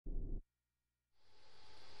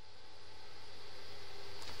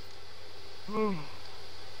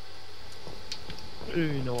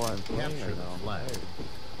you know what I'm playing Capture right the now. flag.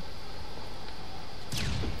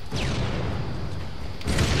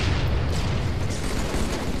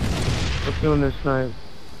 Let's go in this snipe.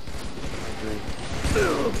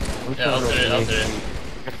 Yeah, I'll do it, I'll do it.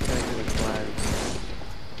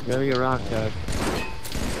 You gotta get rock tag.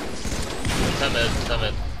 10 mid, 10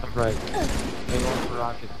 mid. Right. They going for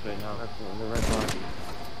rockets right now. That's the red line.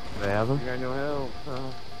 They have them? You got no help.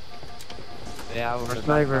 Yeah, Our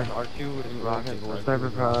sniper. R2 is rockets. Our sniper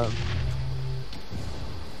prop.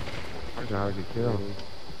 They're hard to kill.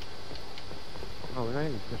 Oh, we're not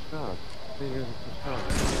even pushed off. Right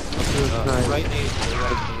nade, the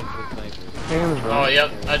right nade for sniper. Oh, yep,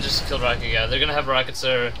 I just killed rocket guy. They're gonna have rockets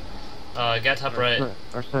there. Guy top right.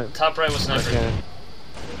 Our sniper. Top right with sniper. Okay.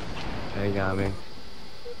 Yeah, you got me.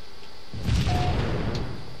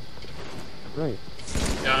 Right.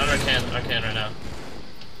 Yeah, on arcane right now.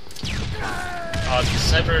 Oh,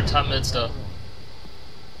 sniper top mid still.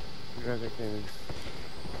 You guys are kidding.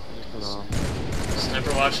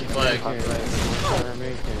 Sniper watching flag.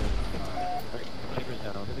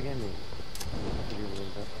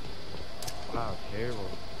 Wow, terrible.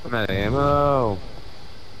 I'm out of ammo.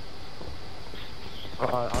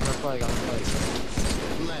 On the flag, on the flag.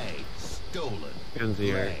 Flag stolen. Guns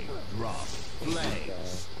here. Flag drop. Flag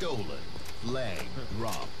stolen. Flag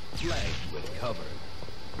drop. Flag recovered.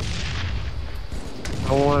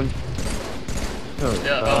 L1.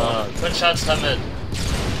 Yeah, L1. Twin shots top mid.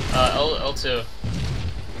 L2.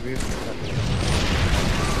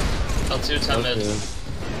 L2 top mid.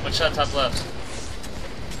 One shot top left.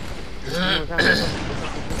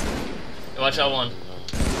 Watch L1.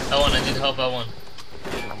 L1, I need help L1.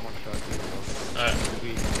 Alright.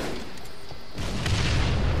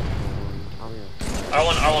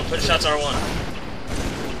 R1, put shots R1.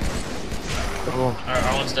 Alright,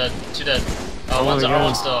 R1's dead. 2 dead.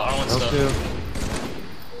 R1's still.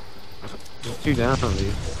 There's 2 down on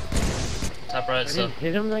these. Top right I still. didn't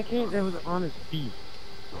hit him that kid? That was on his feet.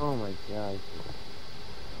 Oh my god.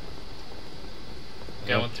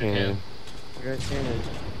 Got one through can. I got cannon.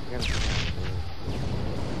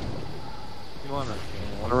 You want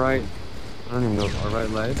On the right. I don't even know. Our right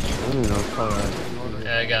ledge? I don't even know what's called right.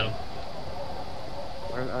 Yeah, I got him.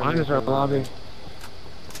 Behind us, our lobby.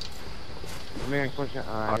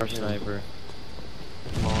 our sniper.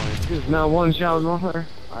 There's not one shot more.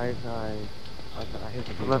 I hit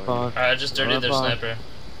the Left off. Alright, I just dirtied their sniper.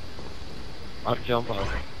 I'll jump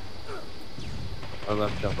off. Or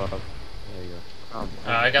left jump off. There you go. Alright,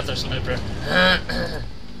 I got their sniper.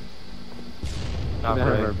 Top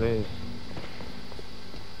right. Our base.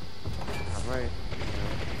 Top right.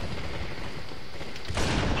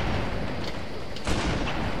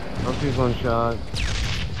 Don't use one shot.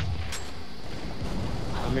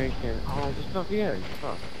 American. Oh, I just fell here.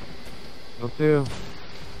 Fuck. Go 2.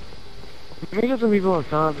 Maybe get some people up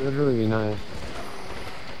top. That'd really be nice.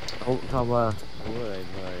 Oh, top left. Would,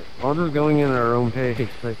 but... All just going in at our own pace.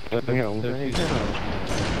 Like, Yeah,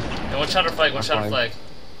 one shot or flag, one shot or flag.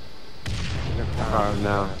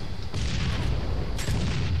 Now.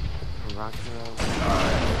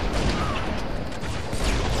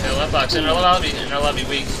 Yeah, left box, in our lobby,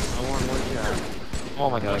 weak. Oh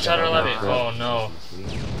my god. One shot or lobby. Oh no.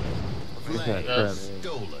 Flag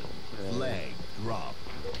stolen. Flag drop.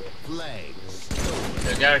 Flag stolen.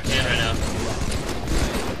 They got our can right now.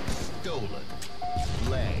 Stolen.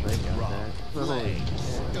 Flag drop. Flag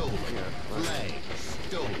stolen. Flag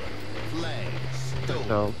stolen. Flag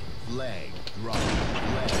stolen. Flag drop. Flag drop.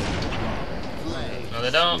 Flag No,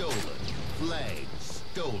 they don't. stolen. Flag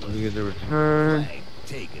stolen. You get the return. Flag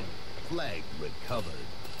taken. Flag recovered.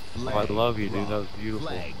 Oh, I love you, dude. That was beautiful.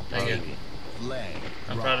 Flag Thank you. taken. Flag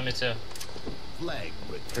I'm proud of me too. Flag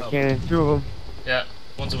recovered. Cannon. 2 of them. Yeah,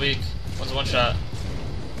 one's a weak, one's a one shot.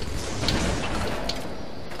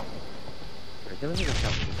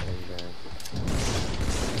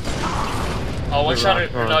 Oh, one shot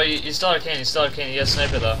or no, you still arcane, you have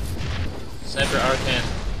sniper though. Sniper arcane.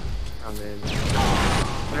 I'm in.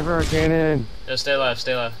 Sniper cannon. Yeah, stay alive,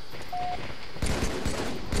 stay alive.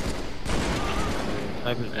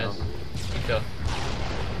 Sniper's down. Good kill.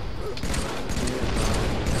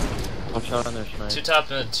 One shot on their sniper. 2 top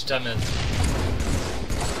mid, 2 top mid.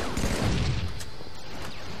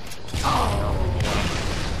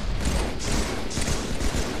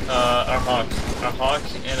 Our Hawk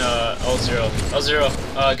and L0.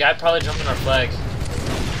 L0, guy probably jumping our flag.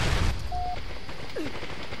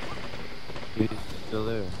 He's still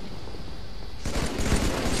there.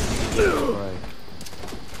 Right.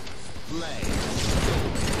 Flag.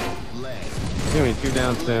 Flag. Give me 2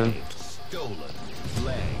 down soon. Stolen.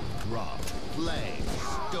 Flag drop. Flag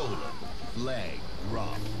stolen. Flag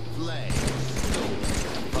drop. Flag.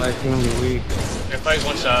 Flag's gonna be weak. Your flag's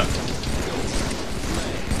one shot.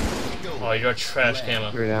 Oh, you're a trash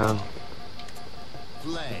camo. You're down.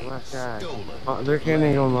 Flag. Last guy. Stolen. Oh, they're can't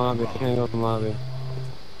go in lobby. Can't go in lobby.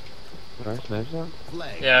 Did I snipe that?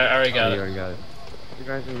 Flag. Yeah, I already got You it. already got it. You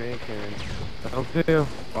guys are making. L2.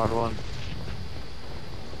 Quad 1.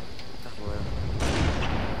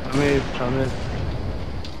 Come in.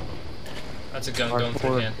 That's a gun going through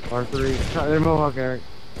R4. can. R3. They're Mohawk, Eric.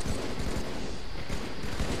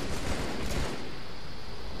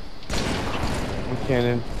 One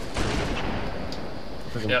cannon.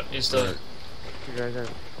 Yep, he's still. You guys are.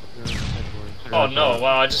 Oh no!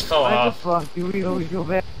 Wow, I just fell Why the off. fuck do we always go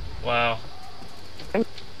back? Wow.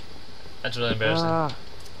 That's really embarrassing. Ah,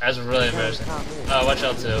 That's really embarrassing. Watch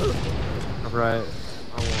out too. right.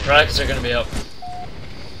 Rockets are gonna be up.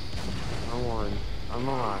 I'm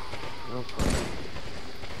on. No fuck.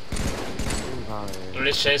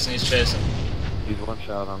 He's chasing. He's chasing. He's one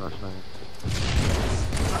shot on our sniper.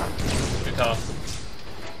 Good call.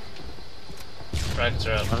 Rockets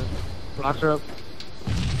are up. Blocks are up.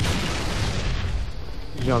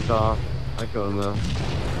 He jumped off. I killed him though.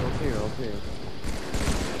 Okay.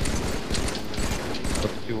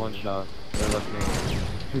 Let's do one shot. They're left me.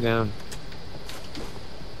 2 down.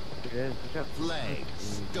 Flag.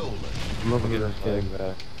 Stolen. I'm looking at this Getting kid.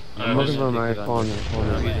 back. I'm looking for my spawn in the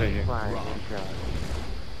corner. He's right here. Flag. Drop. One shot.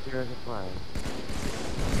 Here's a flag.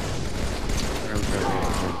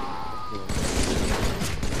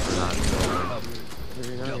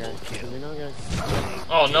 Double kill.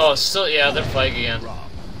 Oh no! It's still yeah. They're flag again. Drop.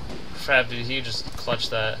 Crap, dude. He just clutched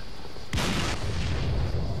that.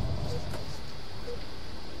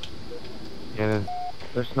 Cannon.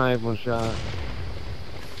 They're snipe, one shot.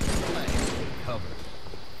 Flag. Cover.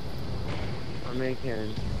 I'm making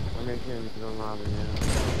cannon to go lobby now.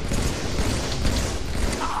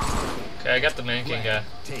 Okay, I got the mannequin guy.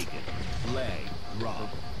 Taken. Flag. Drop.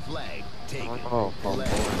 Flag. Taken. Oh, Flag.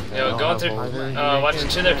 Yo, going through. Watch it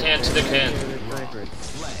to their can. To their can. Flag.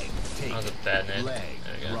 Taken. That was a bad name. Flag.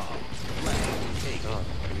 There we go. Drop. Flag. Taken.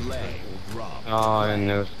 Flag. Drop. Oh, I didn't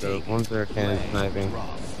know scope. One's their cannon sniping.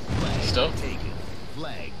 Drop. Flag. Still? Taken.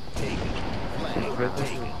 Flag. Taken. Flag. Chris, this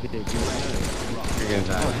Taken. is big. Drop. You're gonna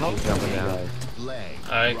die. He's jumping down. Flag.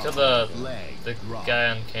 Alright, Drop. kill the Flag. Drop. guy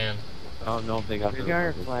on can. I don't know if they got You the got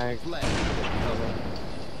your flag. Flag. Cover.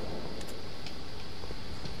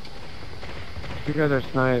 You guys are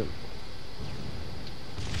snipe.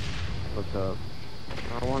 What's up?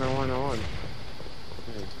 I want.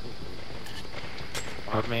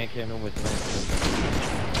 Our man came in with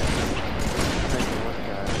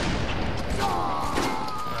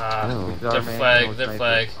Oh. They're flag. They're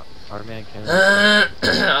flag. Our man came in.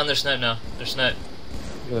 On their snipe now. Their snipe.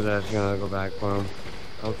 You're just gonna go back for him.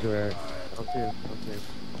 L2 Eric. L2.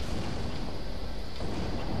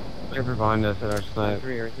 They're behind us at our snipe.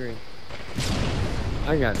 R3.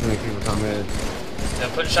 I got too many people coming in. Yeah,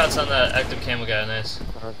 put shots on that active camo guy. Nice.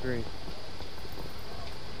 R3.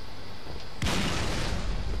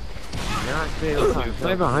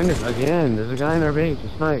 Snipe behind us again. There's a guy in our base. A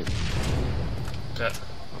snipe. Okay.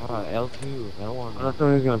 L2, L1. I thought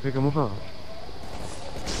someone was gonna pick him up.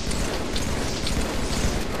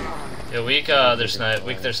 Yeah, weak. Their snipe.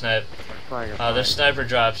 Weak. Their snipe. Their sniper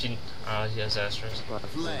drops. He has asterisk.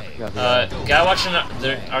 Flag. Guy watching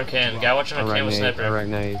their arcane. Guy watching our camo sniper. Alright,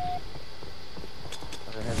 nice.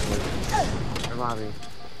 Their lobby.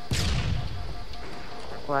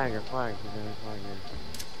 Flag. He's in a flag here.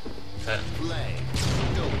 Okay. Flag.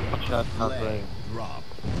 Stolen. Shot top Flag. right. Drop.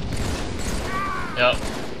 Yep.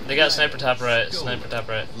 They got sniper top right. Sniper top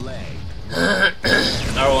right. Flag.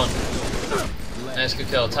 R1. Flag. Nice, good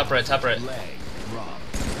kill. Top right. Top right. Flag. Drop.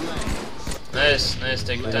 Flag. Nice.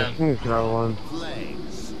 Take your I time. think it's R1. Flag.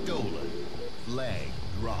 Stolen. Flag.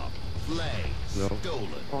 Drop. Flag. Nope. Stolen.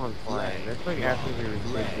 On flag. That's like absolutely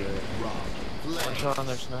Flag. ridiculous. Drop. One Flag. shot on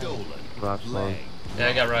their sniper. Stolen. Rock Flag. Yeah,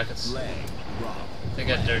 I got rockets. Flag. Drop. They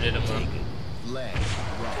got dirtied him though. Taken. Flag.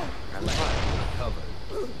 Drop. Flag.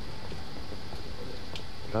 Covered.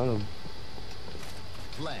 Got him.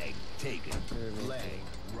 Flag taken. Flag